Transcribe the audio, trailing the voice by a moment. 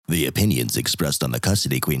The opinions expressed on the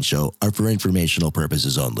Custody Queen Show are for informational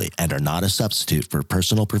purposes only and are not a substitute for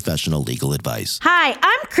personal professional legal advice. Hi,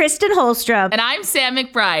 I'm Kristen Holstrom. And I'm Sam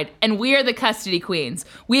McBride, and we are the Custody Queens.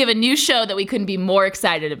 We have a new show that we couldn't be more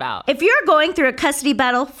excited about. If you're going through a custody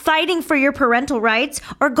battle, fighting for your parental rights,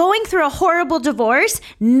 or going through a horrible divorce,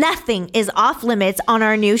 nothing is off limits on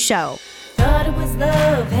our new show. Thought it was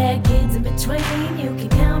love, had kids in between. You can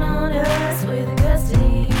count on us, we're the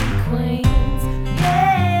Custody Queens.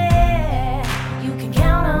 Yeah, you can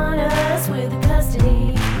count on us, we're the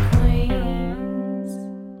Custody Queens.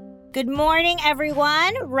 Good morning,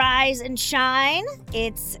 everyone. Rise and shine.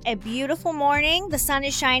 It's a beautiful morning. The sun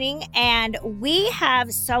is shining, and we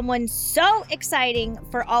have someone so exciting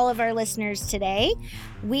for all of our listeners today.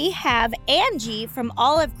 We have Angie from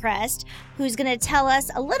Olive Crest, who's going to tell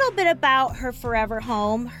us a little bit about her forever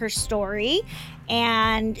home, her story,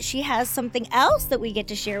 and she has something else that we get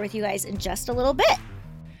to share with you guys in just a little bit.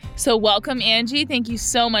 So welcome, Angie. Thank you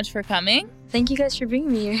so much for coming. Thank you guys for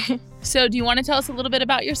bringing me here. So do you want to tell us a little bit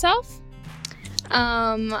about yourself?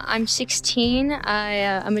 I'm 16.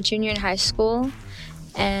 I'm a junior in high school,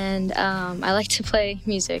 and I like to play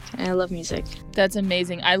music, and I love music. That's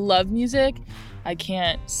amazing. I love music. I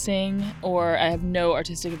can't sing, or I have no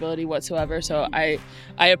artistic ability whatsoever, so I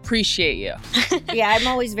appreciate you. Yeah, I'm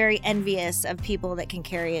always very envious of people that can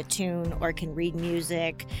carry a tune or can read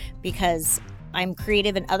music, because I'm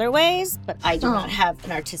creative in other ways, but I do not have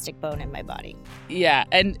an artistic bone in my body. Yeah,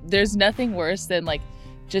 and there's nothing worse than like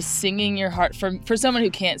just singing your heart, for someone who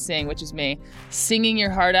can't sing, which is me, singing your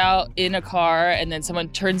heart out in a car and then someone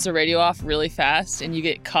turns the radio off really fast and you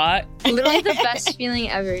get caught. Literally the best feeling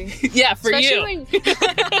ever. Yeah, for Especially you.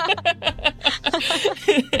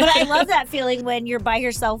 But I love that feeling when you're by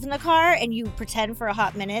yourself in the car and you pretend for a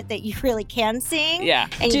hot minute that you really can sing. Yeah.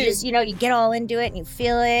 And you just, you get all into it and you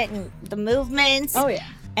feel it and the movements. Oh, yeah.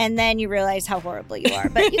 And then you realize how horrible you are,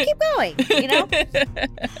 but you keep going, you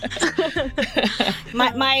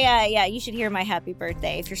should hear my happy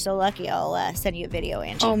birthday. If you're so lucky, I'll send you a video,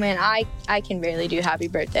 Angie. Oh, man, I can barely do Happy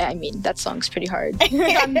Birthday. I mean, that song's pretty hard.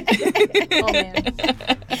 Oh, man.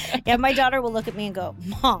 Yeah, my daughter will look at me and go,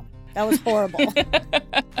 Mom, that was horrible.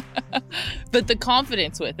 But the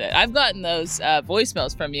confidence with it. I've gotten those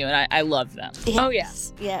voicemails from you, and I love them. Yes. Oh, yeah.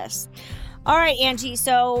 Yes. All right, Angie,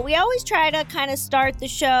 so we always try to kind of start the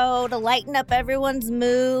show to lighten up everyone's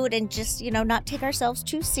mood and just, not take ourselves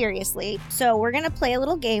too seriously. So we're going to play a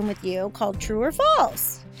little game with you called True or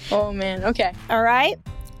False. Oh, man. Okay. All right?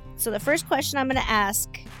 So the first question I'm going to ask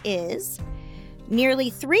is, nearly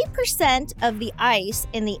 3% of the ice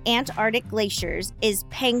in the Antarctic glaciers is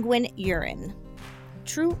penguin urine.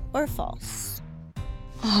 True or false?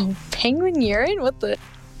 Oh, penguin urine? What the?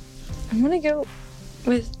 I'm going to go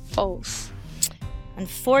with false.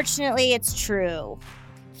 Unfortunately, it's true.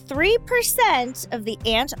 3% of the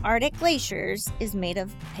Antarctic glaciers is made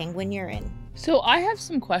of penguin urine. So I have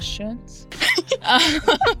some questions.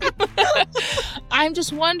 I'm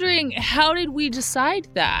just wondering, how did we decide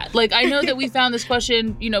that? Like, I know that we found this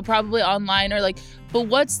question, probably online but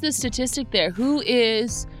what's the statistic there? Who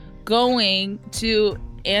is going to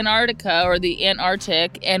Antarctica or the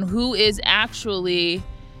Antarctic, and who is actually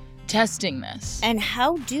testing this? And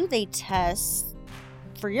how do they test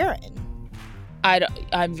for urine?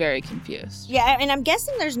 I'm very confused. Yeah, and I'm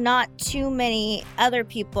guessing there's not too many other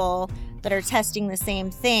people that are testing the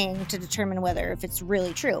same thing to determine whether if it's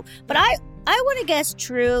really true. But I want to guess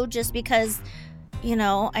true, just because,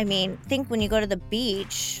 think when you go to the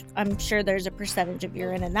beach, I'm sure there's a percentage of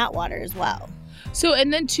urine in that water as well. So,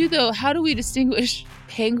 and then too, though, how do we distinguish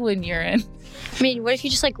penguin urine? I mean, what if you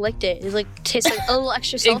just liked it? It tastes like a little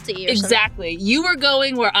extra salty or something. Exactly. You were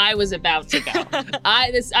going where I was about to go.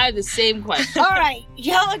 I have the same question. All right,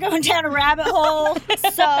 y'all are going down a rabbit hole.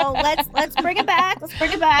 So let's bring it back. Let's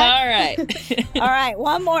bring it back. All right. All right,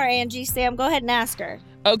 one more, Angie. Sam, go ahead and ask her.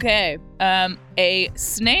 Okay. A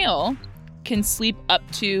snail can sleep up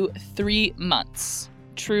to 3 months.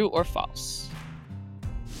 True or false?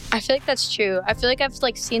 I feel like that's true. I feel like I've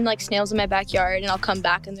seen snails in my backyard, and I'll come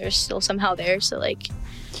back and they're still somehow there. So I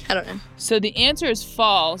don't know. So the answer is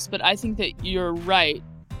false, but I think that you're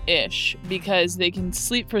right-ish, because they can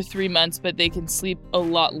sleep for 3 months, but they can sleep a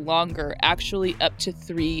lot longer, actually up to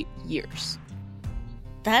 3 years.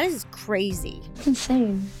 That is crazy. That's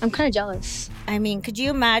insane. I'm kind of jealous. I mean, could you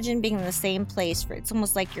imagine being in the same place it's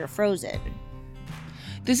almost like you're frozen?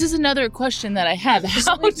 This is another question that I have.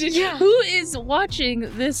 Who is watching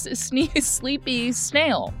this sleepy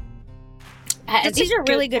snail? That's These a are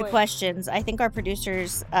really good good point. questions. I think our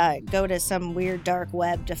producers go to some weird dark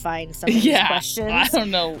web to find some of these Yeah, questions. I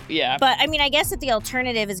don't know. Yeah. But I mean, I guess if the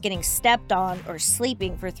alternative is getting stepped on or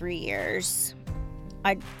sleeping for 3 years,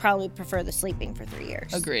 I'd probably prefer the sleeping for 3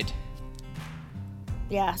 years. Agreed.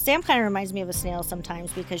 Yeah, Sam kind of reminds me of a snail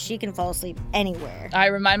sometimes because she can fall asleep anywhere. I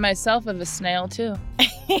remind myself of a snail too.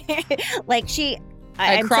 Like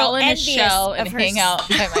I I'm crawl so in a envious shell and of her hang out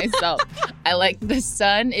by myself. I like the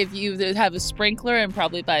sun. If you have a sprinkler, and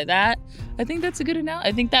probably by that, I think that's a good analogy.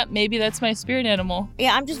 I think that maybe that's my spirit animal.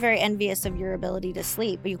 Yeah, I'm just very envious of your ability to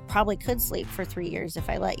sleep. You probably could sleep for 3 years if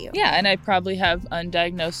I let you. Yeah, and I probably have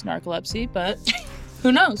undiagnosed narcolepsy, but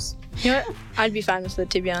who knows? You know what? I'd be fine with it,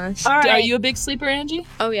 to be honest. All right. Are you a big sleeper, Angie?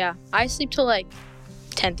 Oh yeah, I sleep till like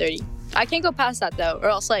 10:30. I can't go past that though, or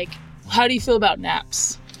else like, How do you feel about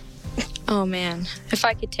naps? oh man, if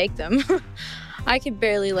I could take them. I could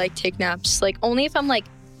barely like take naps. Like only if I'm like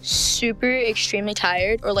super extremely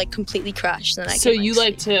tired or like completely crashed, then I So can. you sleep.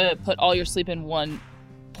 like to put all your sleep in one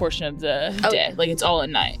portion of the Oh, day, yeah. like it's all at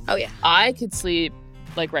night. Oh yeah. I could sleep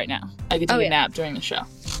like right now. I could take Oh, a yeah. nap during the show.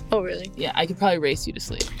 Oh really? Yeah, I could probably race you to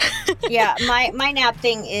sleep. Yeah, my nap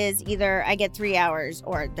thing is either I get 3 hours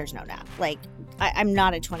or there's no nap. Like I'm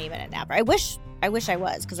not a 20-minute napper. I wish I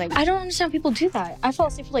was because I don't understand how people do that. I fall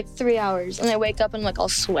asleep for like 3 hours and I wake up and like all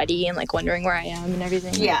sweaty and like wondering where I am and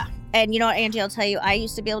everything. Yeah. And you know what, Angie, I'll tell you, I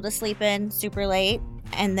used to be able to sleep in super late.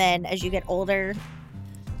 And then as you get older,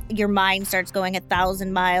 your mind starts going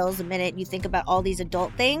 1,000 miles a minute. You think about all these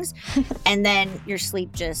adult things. And then your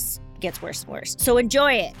sleep just gets worse and worse. So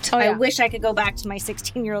enjoy it. Oh, I yeah. wish I could go back to my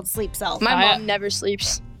 16-year-old sleep self. My I- mom never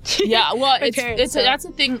sleeps. Yeah, well, My parents don't. that's a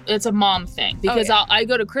thing. It's a mom thing because yeah. I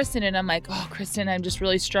go to Kristen and I'm like, oh, Kristen, I'm just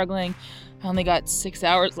really struggling. I only got 6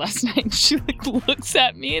 hours last night. And she like looks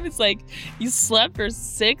at me and it's like, you slept for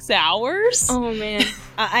 6 hours? Oh man.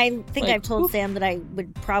 I think Like, I've told Sam that I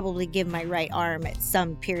would probably give my right arm at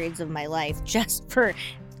some periods of my life just for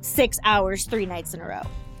 6 hours, 3 nights in a row.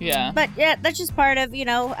 Yeah. But yeah, that's just part of,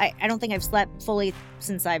 I don't think I've slept fully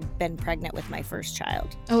since I've been pregnant with my first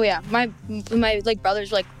child. Oh yeah. My like brothers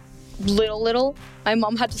were like little. My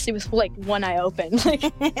mom had to sleep with like one eye open. Like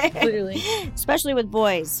literally. Especially with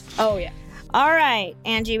boys. Oh yeah. All right,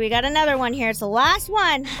 Angie, we got another one here. It's the last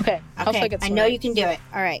one. Okay. Hopefully Okay, it's I know you can do it.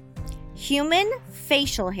 All right. Human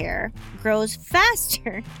facial hair grows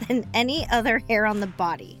faster than any other hair on the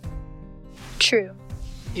body. True.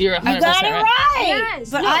 You're 100% You got it right. Yes,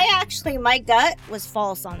 But yeah. my gut was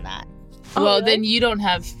false on that. Oh, Well, really? then you don't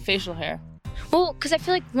have facial hair. Well, because I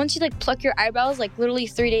feel like once you like pluck your eyebrows, like literally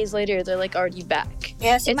 3 days later, they're like already back.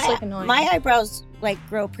 Yeah, see, It's, like, annoying. My eyebrows like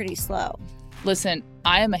grow pretty slow. Listen,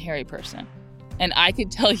 I am a hairy person. And I could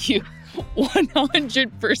tell you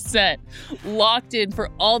 100% locked in for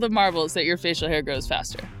all the marbles that your facial hair grows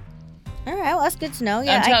faster. All right, well, that's good to know.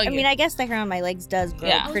 Yeah, I'm telling I you. mean, I guess the hair on my legs does grow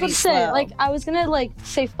Yeah. I was pretty about to slow. say, like, I was gonna like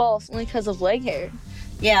say false only because of leg hair.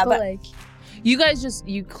 yeah, but like, You guys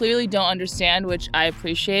you clearly don't understand, which I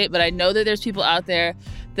appreciate, but I know that there's people out there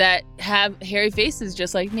that have hairy faces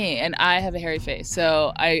just like me, and I have a hairy face,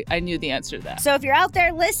 so I knew the answer to that. So if you're out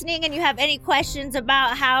there listening and you have any questions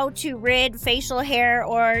about how to rid facial hair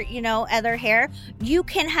or, other hair, you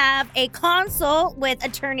can have a consult with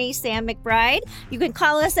attorney Sam McBride. You can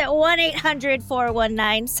call us at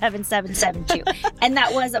 1-800-419-7772. And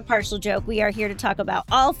that was a partial joke. We are here to talk about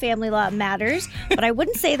all family law matters, but I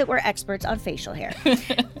wouldn't say that we're experts on facial hair.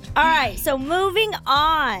 All right, so moving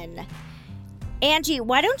on. Angie,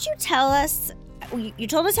 why don't you tell us, you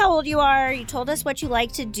told us how old you are, you told us what you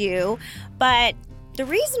like to do, but the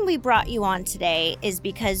reason we brought you on today is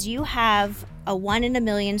because you have a 1 in a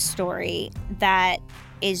million story that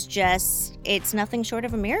is just, it's nothing short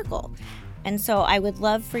of a miracle. And so I would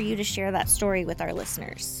love for you to share that story with our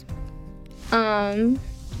listeners. I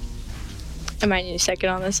might need a second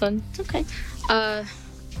on this one. Okay.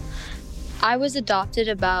 I was adopted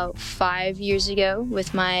about 5 years ago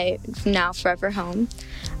with my now forever home.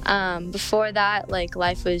 Before that, like,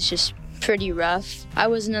 life was just pretty rough. I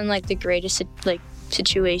wasn't in like the greatest like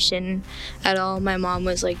situation at all. My mom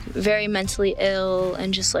was like very mentally ill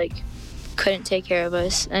and just like couldn't take care of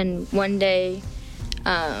us. And one day,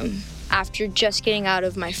 after just getting out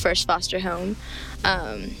of my first foster home,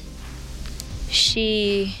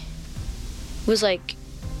 she was like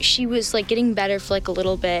getting better for like a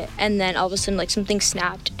little bit, and then all of a sudden like something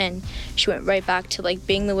snapped and she went right back to like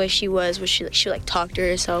being the way she was, where she like talk to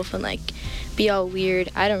herself and like be all weird.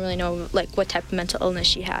 I don't really know like what type of mental illness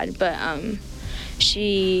she had, but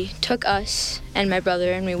she took us and my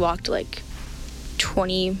brother and we walked like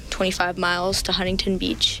 25 miles to Huntington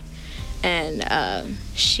Beach, and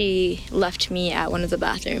she left me at one of the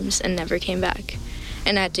bathrooms and never came back,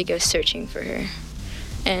 and I had to go searching for her.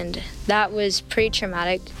 And that was pretty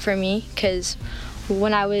traumatic for me, because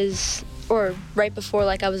when I was, or right before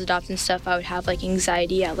like I was adopting stuff, I would have like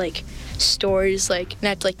anxiety at like stores, like, and I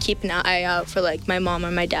had to like keep an eye out for like my mom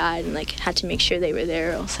or my dad, and like had to make sure they were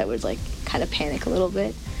there, or else I would like kind of panic a little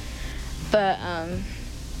bit. But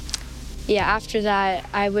yeah, after that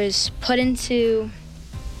I was put into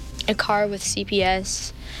a car with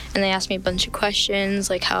CPS, and they asked me a bunch of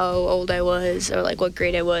questions, like how old I was or like what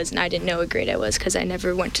grade I was, and I didn't know what grade I was because I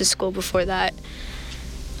never went to school before that.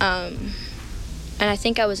 And I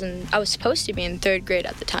think I was supposed to be in 3rd grade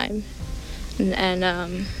at the time, and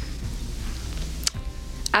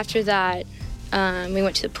after that we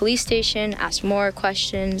went to the police station, asked more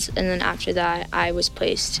questions, and then after that I was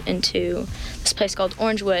placed into this place called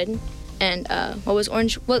Orangewood. And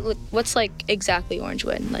what's like exactly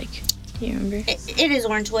Orangewood? Like, do you remember? It is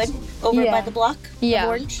Orangewood, over by the block. Yeah.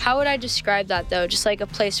 Orange. How would I describe that though? Just like a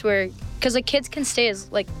place where, because like kids can stay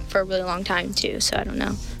as like for a really long time too. So I don't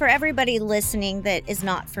know. For everybody listening that is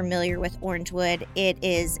not familiar with Orangewood, it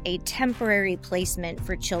is a temporary placement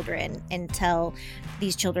for children until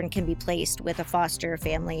these children can be placed with a foster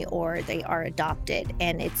family or they are adopted.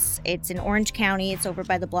 And it's in Orange County. It's over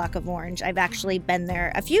by the block of Orange. I've actually been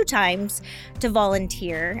there a few times to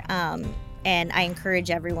volunteer, and I encourage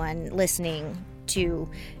everyone listening to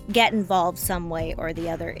get involved some way or the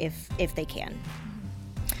other if they can.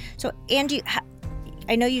 So Angie,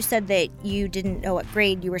 I know you said that you didn't know what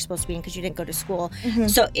grade you were supposed to be in because you didn't go to school. Mm-hmm.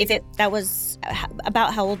 So that was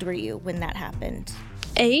about how old were you when that happened?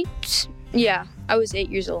 8. Yeah, I was 8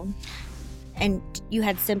 years old. And did you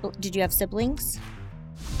have siblings?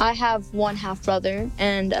 I have one half brother,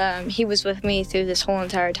 and he was with me through this whole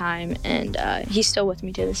entire time, and he's still with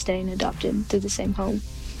me to this day and adopted through the same home,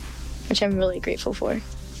 which I'm really grateful for.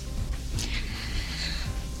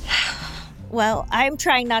 Well, I'm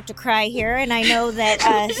trying not to cry here, and I know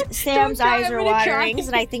that Sam's eyes are watering,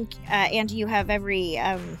 and I think, Angie, you have every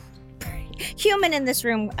human in this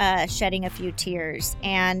room shedding a few tears.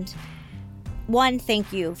 And one,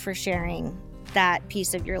 thank you for sharing that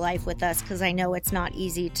piece of your life with us, because I know it's not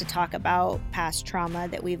easy to talk about past trauma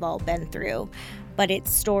that we've all been through, but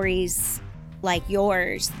it's stories like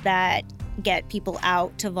yours that get people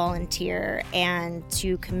out to volunteer and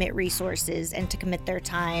to commit resources and to commit their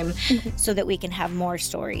time so that we can have more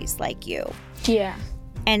stories like you. Yeah.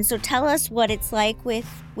 And so tell us what it's like with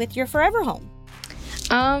your forever home.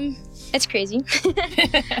 It's crazy.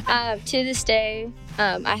 To this day,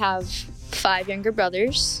 I have 5 younger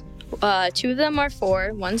brothers. 2 of them are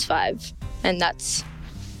 4, one's 5, and that's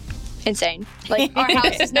insane. Like, our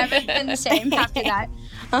house has never been the same after that.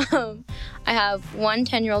 I have one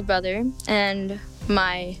 10-year-old brother and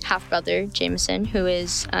my half-brother, Jameson, who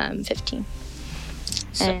is 15.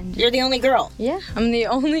 So and you're the only girl? Yeah, I'm the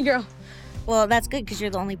only girl. Well, that's good because you're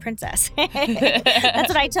the only princess. That's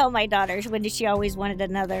what I tell my daughter when she always wanted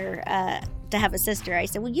another to have a sister. I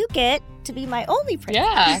said, well, you get to be my only princess.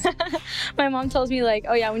 Yeah. My mom tells me, like,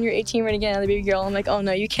 oh, yeah, when you're 18, we're going to get another baby girl. I'm like, oh,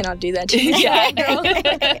 no, you cannot do that to me. Yeah.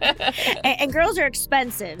 And girls are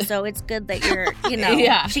expensive, so it's good that you're,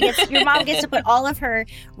 Yeah. Your mom gets to put all of her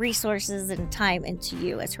resources and time into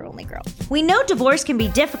you as her only girl. We know divorce can be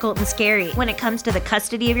difficult and scary when it comes to the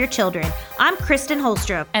custody of your children. I'm Kristen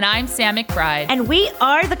Holstrup. And I'm Sam McBride. And we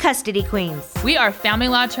are the Custody Queens. We are family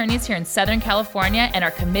law attorneys here in Southern California and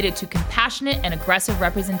are committed to compassionate and aggressive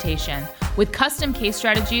representation. With custom case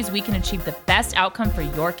strategies, we can achieve the best outcome for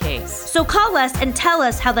your case. So call us and tell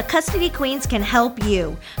us how the Custody Queens can help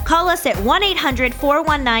you. Call us at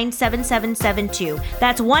 1-800-419-7772.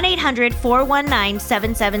 That's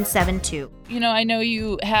 1-800-419-7772. I know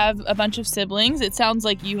you have a bunch of siblings. It sounds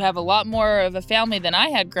like you have a lot more of a family than I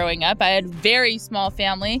had growing up. I had a very small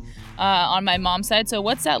family on my mom's side. So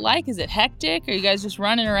what's that like? Is it hectic? Are you guys just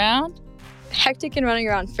running around? Hectic and running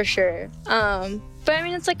around for sure. But I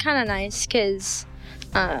mean, it's like kind of nice because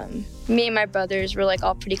me and my brothers were like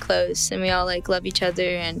all pretty close and we all like love each other,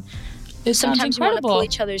 and sometimes we want to pull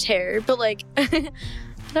each other's hair, but like I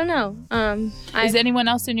don't know. Is anyone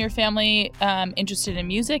else in your family interested in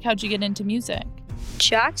music? How'd you get into music?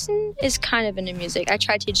 Jackson is kind of into music. I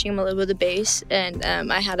tried teaching him a little bit of bass, and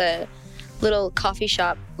I had a little coffee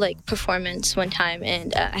shop like performance one time,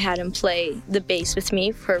 and I had him play the bass with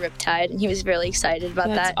me for Riptide, and he was really excited about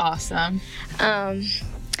that. That's awesome.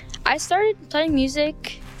 I started playing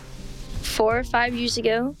music 4 or 5 years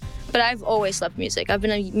ago, but I've always loved music. I've been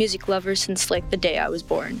a music lover since like the day I was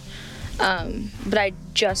born. But I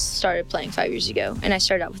just started playing 5 years ago, and I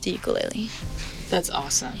started out with the ukulele. That's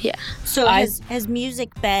awesome. Yeah. So has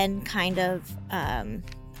music been kind of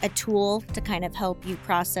a tool to kind of help you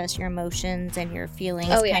process your emotions and your feelings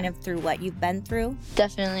kind of through what you've been through?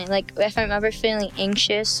 Definitely. Like if I'm ever feeling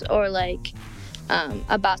anxious or like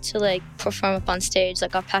about to like perform up on stage,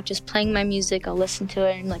 like I'll practice playing my music, I'll listen to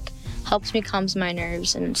it, and like helps me calms my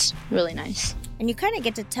nerves, and it's really nice. And you kind of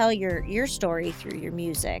get to tell your story through your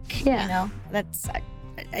music. Yeah. You know, that's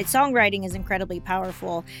songwriting is incredibly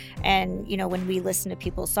powerful. And, you know, when we listen to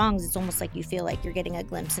people's songs, it's almost like you feel like you're getting a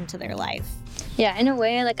glimpse into their life. Yeah, in a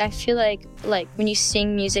way, like I feel like when you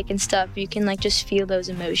sing music and stuff, you can like just feel those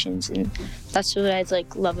emotions, and that's what I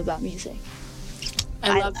like love about music.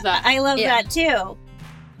 I love that. I love that too.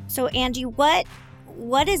 So Angie, what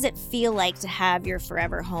does it feel like to have your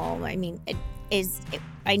forever home? I mean,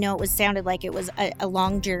 I know it sounded like it was a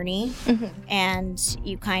long journey, and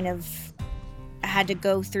you kind of had to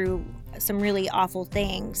go through some really awful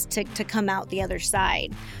things to come out the other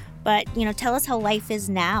side. But, you know, tell us how life is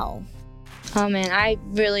now. Oh man, I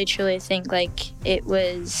really truly think like it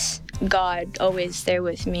was God always there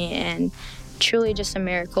with me, and truly just a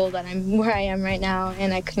miracle that I'm where I am right now,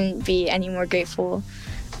 and I couldn't be any more grateful.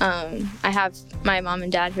 I have my mom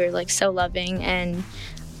and dad who are like so loving and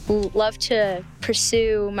love to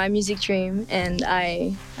pursue my music dream, and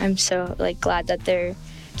I'm so like glad that they're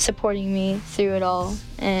supporting me through it all.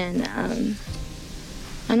 And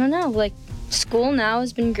I don't know, like school now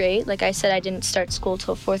has been great. Like I said, I didn't start school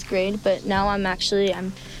till 4th grade, but now I'm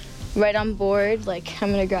right on board. Like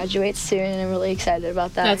I'm gonna graduate soon, and I'm really excited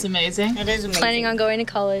about that. That's amazing. It is amazing. Planning on going to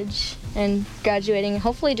college and graduating, and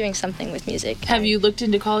hopefully doing something with music. Have you looked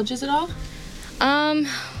into colleges at all?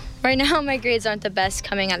 Right now my grades aren't the best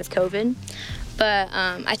coming out of COVID, but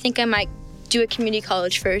I think I might do a community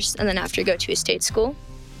college first, and then after go to a state school.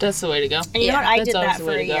 That's the way to go. And you know what? I That's did always that the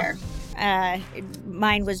for way a to go. year.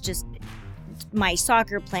 Mine was just my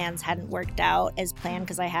soccer plans hadn't worked out as planned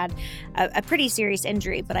because I had a pretty serious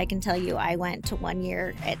injury. But I can tell you, I went to 1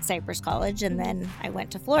 year at Cypress College, and then I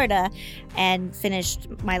went to Florida and finished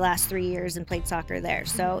my last 3 years and played soccer there.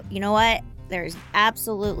 So you know what? There's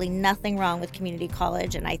absolutely nothing wrong with community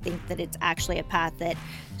college, and I think that it's actually a path that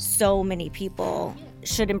so many people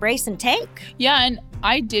should embrace and take. Yeah, and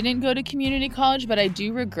I didn't go to community college, but I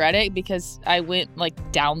do regret it because I went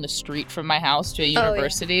like down the street from my house to a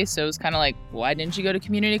university. So it was kind of like, why didn't you go to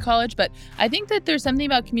community college? But I think that there's something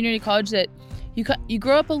about community college that you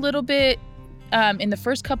grow up a little bit in the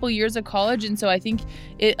first couple years of college, and so I think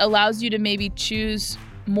it allows you to maybe choose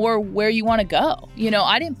more where you want to go. You know,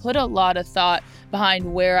 I didn't put a lot of thought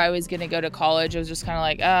behind where I was going to go to college. I was just kind of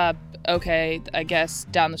like, okay, I guess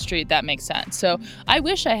down the street, that makes sense. So I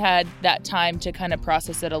wish I had that time to kind of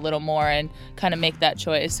process it a little more and kind of make that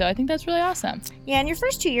choice. So I think that's really awesome. Yeah, and your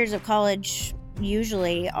first 2 years of college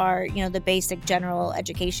usually are, you know, the basic general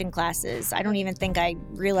education classes. I don't even think I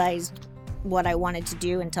realized what I wanted to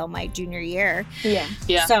do until my junior year. Yeah.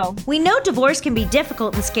 So We know divorce can be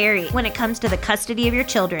difficult and scary when it comes to the custody of your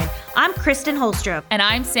children. I'm Kristen Holstrup, And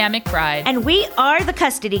I'm Sam McBride. and we are the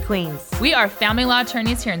Custody Queens. We are family law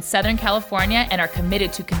attorneys here in Southern California and are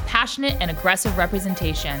committed to compassionate and aggressive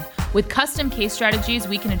representation. With custom case strategies,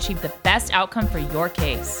 we can achieve the best outcome for your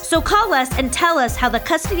case. So call us and tell us how the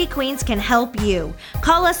Custody Queens can help you.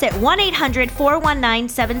 Call us at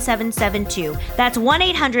 1-800-419-7772. That's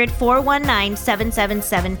 1-800-419-7772.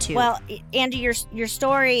 well, Andy, your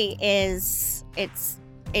story is it's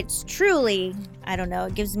truly, I don't know,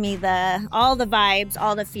 it gives me all the vibes,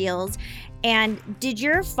 all the feels. And did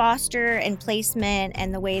your foster and placement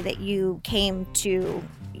and the way that you came to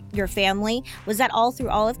your family, was that all through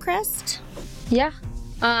Olive Crest? Yeah.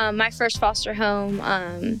 My first foster home,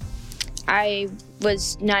 I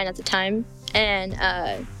was 9 at the time, and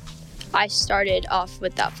I started off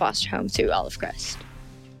with that foster home through Olive Crest.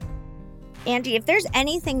 Andy, if there's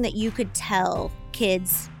anything that you could tell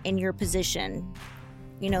kids in your position,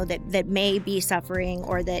 you know, that may be suffering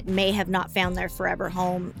or that may have not found their forever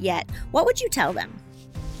home yet, what would you tell them?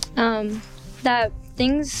 That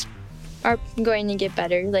things are going to get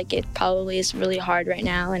better. Like, it probably is really hard right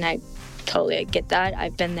now, and I totally get that.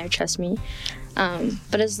 I've been there, trust me.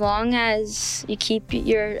 But as long as you keep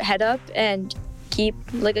your head up and keep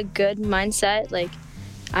like a good mindset, like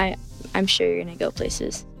I'm sure you're gonna go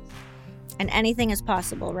places. And anything is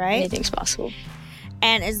possible, right? Anything's possible.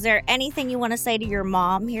 And is there anything you want to say to your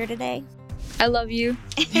mom here today? I love you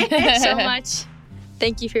so much.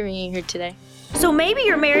 Thank you for being here today. So maybe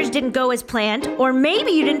your marriage didn't go as planned, or maybe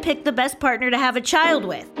you didn't pick the best partner to have a child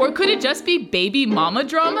with. Or could it just be baby mama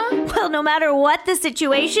drama? Well, no matter what the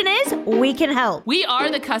situation is, we can help. We are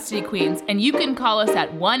the Custody Queens, and you can call us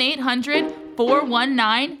at 1-800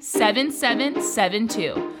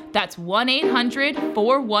 1-800-419-7772. That's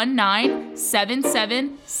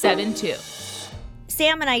 1-800-419-7772.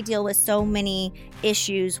 Sam and I deal with so many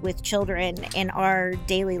issues with children in our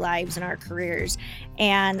daily lives and our careers.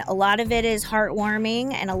 And a lot of it is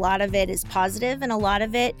heartwarming and a lot of it is positive, and a lot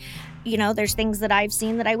of it, you know, there's things that I've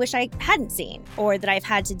seen that I wish I hadn't seen or that I've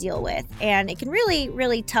had to deal with. And it can really,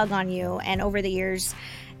 really tug on you. And over the years,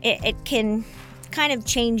 it can kind of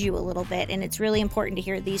change you a little bit. And it's really important to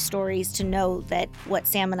hear these stories to know that what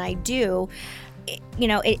Sam and I do,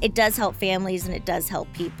 it does help families and it does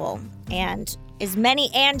help people. And as many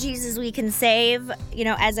Angies as we can save,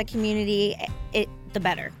 as a community, the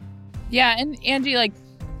better. Yeah, and Angie,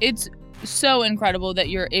 it's so incredible that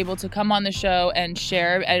you're able to come on the show and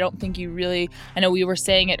share. I don't think you really, I know we were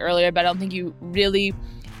saying it earlier, but I don't think you really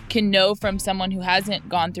can know from someone who hasn't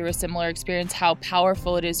gone through a similar experience how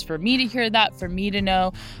powerful it is for me to hear that, for me to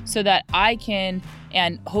know, so that I can,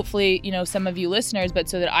 and hopefully, some of you listeners, but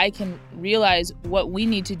so that I can realize what we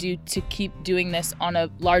need to do to keep doing this on a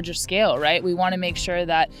larger scale, right? We want to make sure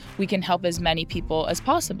that we can help as many people as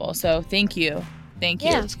possible. So thank you. Thank you.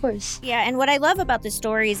 Yeah, of course. Yeah, and what I love about this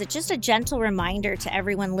story is it's just a gentle reminder to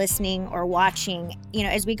everyone listening or watching,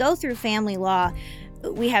 as we go through family law,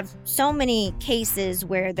 we have so many cases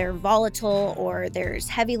where they're volatile or there's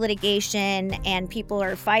heavy litigation and people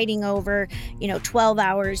are fighting over, 12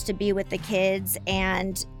 hours to be with the kids.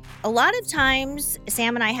 And a lot of times,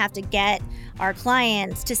 Sam and I have to get our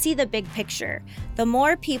clients to see the big picture. The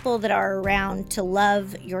more people that are around to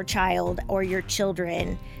love your child or your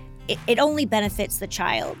children, it only benefits the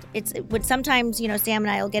child. Sometimes, Sam and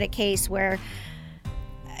I will get a case where,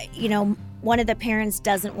 one of the parents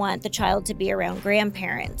doesn't want the child to be around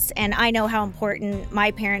grandparents. And I know how important my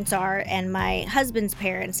parents are and my husband's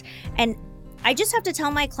parents. And I just have to tell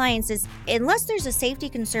my clients is, unless there's a safety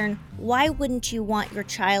concern, why wouldn't you want your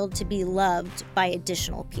child to be loved by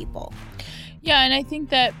additional people? Yeah, and I think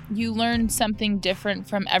that you learn something different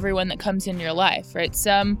from everyone that comes in your life, right?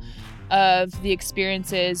 Some of the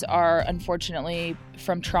experiences are unfortunately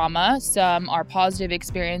from trauma. Some are positive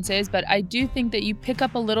experiences, but I do think that you pick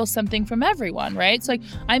up a little something from everyone, right? It's like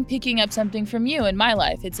I'm picking up something from you in my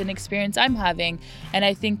life. It's an experience I'm having. And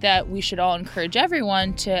I think that we should all encourage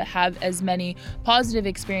everyone to have as many positive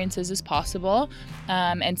experiences as possible.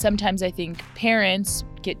 And sometimes I think parents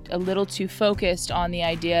get a little too focused on the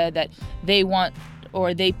idea that they want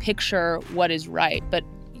or they picture what is right. But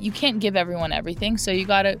you can't give everyone everything, so you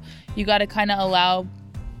gotta kind of allow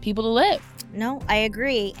people to live. No, I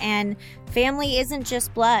agree. And family isn't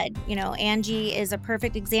just blood. Angie is a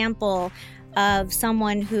perfect example of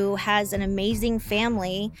someone who has an amazing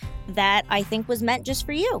family that I think was meant just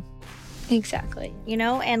for you. Exactly.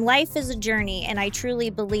 And life is a journey. And I truly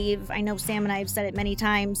believe, I know Sam and I have said it many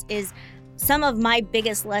times, is some of my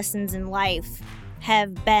biggest lessons in life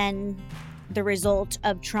have been the result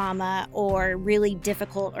of trauma or really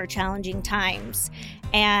difficult or challenging times.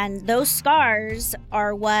 And those scars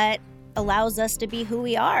are what allows us to be who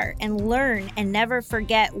we are and learn and never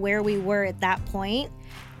forget where we were at that point,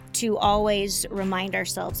 to always remind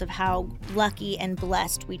ourselves of how lucky and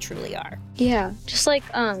blessed we truly are. Yeah, just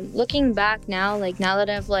looking back now, now that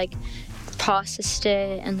I've processed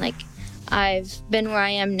it and I've been where I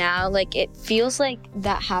am now, it feels like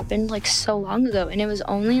that happened so long ago, and it was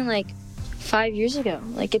only 5 years ago.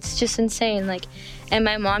 It's just insane. And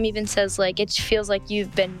my mom even says it feels like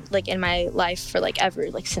you've been in my life for ever,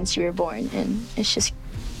 since you were born. And it's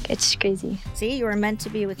crazy. See, you were meant to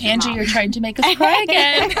be with your Angie, mom. You're trying to make us cry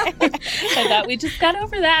again. I thought we just got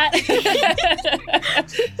over that.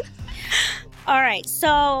 All right,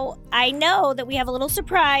 so I know that we have a little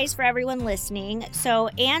surprise for everyone listening. So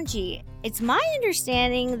Angie, it's my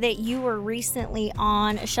understanding that you were recently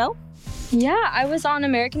on a show? Yeah, I was on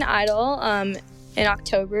American Idol in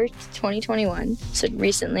October 2021, so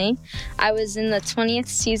recently. I was in the 20th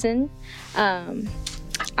season. How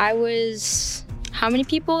many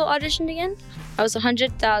people auditioned again? I was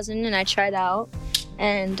 100,000 and I tried out,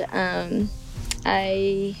 and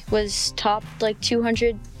I was top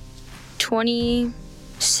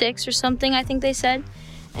 226 or something, I think they said.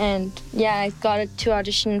 And yeah, I got to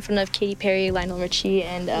audition in front of Katy Perry, Lionel Richie,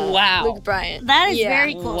 and Luke Bryan. That is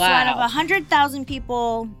very cool. Wow. So out of 100,000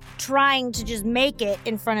 people trying to just make it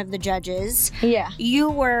in front of the judges, you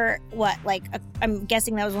were I'm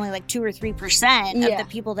guessing that was only 2 or 3% of the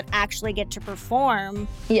people that actually get to perform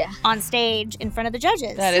on stage in front of the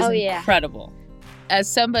judges. That is incredible. As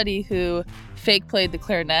somebody who fake played the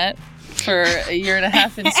clarinet for a year and a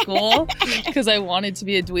half in school because I wanted to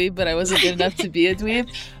be a dweeb, but I wasn't good enough to be a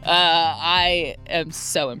dweeb. I am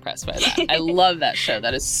so impressed by that. I love that show.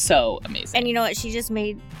 That is so amazing. And you know what? She just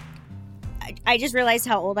made... I just realized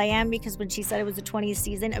how old I am because when she said it was the 20th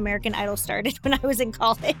season, American Idol started when I was in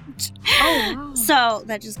college. Oh, wow. So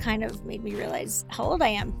that just kind of made me realize how old I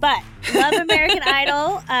am. But love American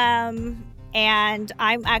Idol. And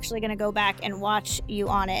I'm actually going to go back and watch you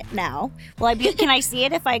on it now. Can I see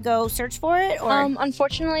it if I go search for it? Or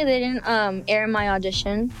Unfortunately, they didn't air my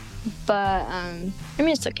audition. But, I mean,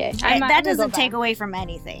 it's okay. that doesn't take away from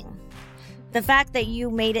anything. The fact that you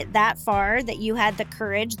made it that far, that you had the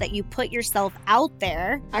courage, that you put yourself out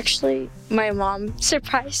there. Actually, my mom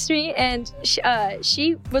surprised me, and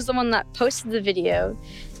she was the one that posted the video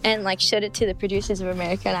and like showed it to the producers of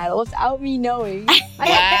American Idol without me knowing. I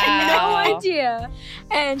had no idea.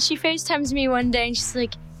 And she FaceTimes me one day, and she's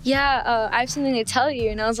like, yeah, I have something to tell you.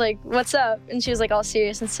 And I was like, what's up? And she was like all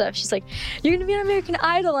serious and stuff. She's like, you're gonna be on American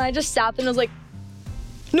Idol. And I just sat there and I was like,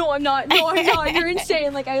 No, I'm not. You're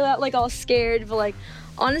insane. Like, I got like all scared, but like,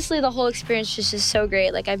 honestly, the whole experience was just so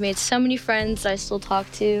great. Like, I've made so many friends I still talk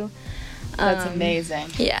to. That's amazing.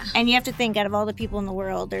 Yeah. And you have to think, out of all the people in the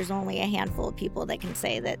world, there's only a handful of people that can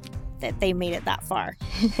say that they made it that far.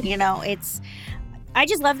 You know, I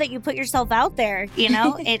just love that you put yourself out there. You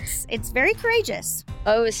know, it's very courageous.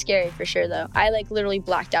 Oh, it was scary for sure, though. I like literally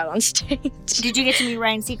blacked out on stage. Did you get to meet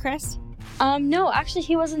Ryan Seacrest? No, actually,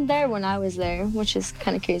 he wasn't there when I was there, which is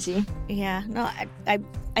kind of crazy. Yeah, no, I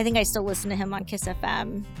think I still listen to him on Kiss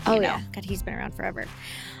FM. Yeah. God, he's been around forever.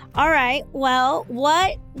 All right, well,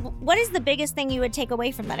 what is the biggest thing you would take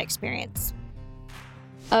away from that experience?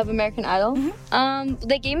 Of American Idol? Mm-hmm.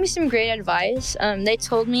 They gave me some great advice. They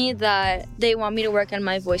told me that they want me to work on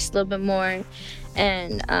my voice a little bit more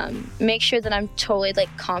and make sure that I'm totally like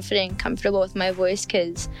confident and comfortable with my voice,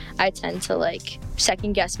 because I tend to like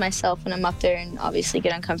second guess myself when I'm up there and obviously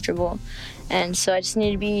get uncomfortable. And so I just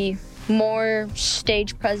need to be more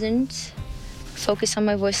stage present, focus on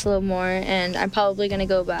my voice a little more, and I'm probably going to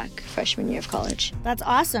go back freshman year of college. That's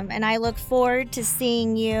awesome, and I look forward to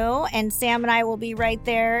seeing you, and Sam and I will be right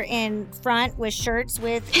there in front with shirts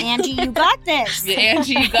with Angie, you got this. Yeah,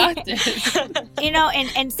 Angie, you got this. You know,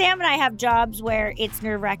 and Sam and I have jobs where it's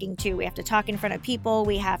nerve-wracking too. We have to talk in front of people,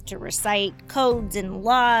 we have to recite codes and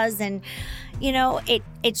laws, and you know,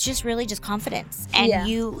 it's just really just confidence. And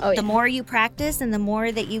the more you practice and the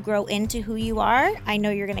more that you grow into who you are, I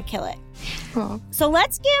know you're going to kill it. Aww. So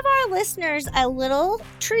let's give our listeners a little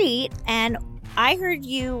treat. And I heard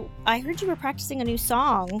you were practicing a new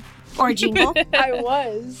song or a jingle. I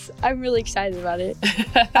was. I'm really excited about it.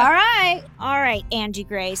 All right, Angie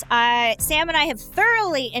Grace. Sam and I have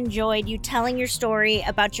thoroughly enjoyed you telling your story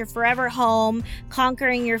about your forever home,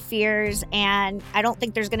 conquering your fears, and I don't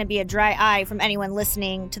think there's going to be a dry eye from anyone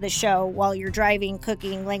listening to the show while you're driving,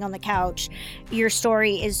 cooking, laying on the couch. Your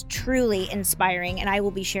story is truly inspiring, and I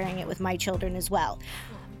will be sharing it with my children as well.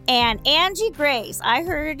 And Angie Grace, I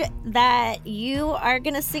heard that you are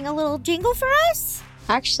going to sing a little jingle for us?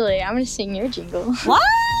 Actually, I'm going to sing your jingle. What?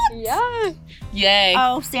 Yeah. Yay.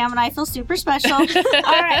 Oh, Sam and I feel super special.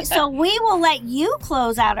 All right, so we will let you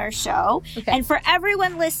close out our show. Okay. And for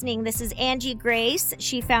everyone listening, this is Angie Grace.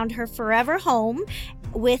 She found her forever home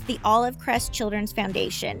with the Olive Crest Children's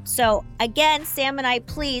Foundation. So again, Sam and I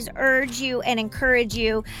please urge you and encourage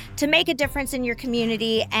you to make a difference in your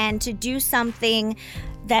community and to do something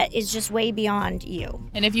that is just way beyond you.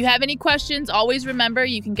 And if you have any questions, always remember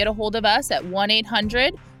you can get a hold of us at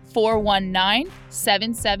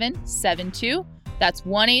 1-800-419-7772. That's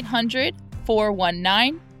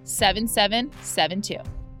 1-800-419-7772.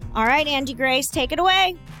 All right, Angie Grace, take it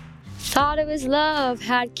away. Thought it was love,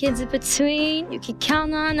 had kids in between. You could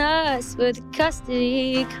count on us, we're the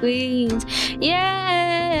custody queens.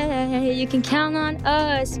 Yeah, you can count on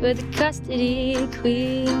us, we're the custody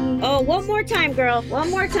queens. Oh, one more time, girl. One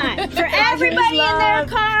more time. For everybody in their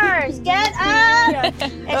cars, get up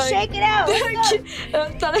and shake it out.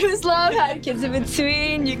 Thought it was love, had kids in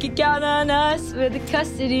between. You can count on us, we're the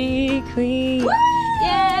custody queens. Woo!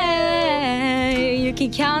 Yeah, you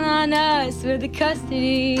can count on us, we're the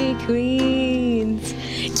custody queens.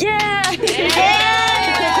 Yeah! And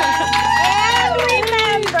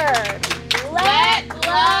remember, let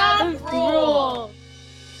love rule.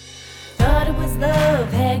 Thought it was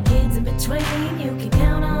love, had kids in between. You can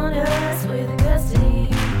count on us, we're the custody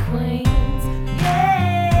queens.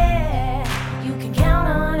 Yeah, you can count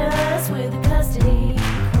on us, we're the custody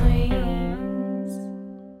queens.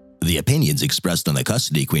 The opinions opinions expressed on the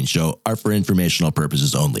Custody Queen Show are for informational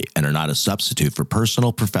purposes only and are not a substitute for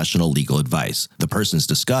personal professional legal advice. The persons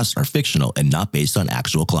discussed are fictional and not based on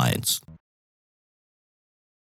actual clients.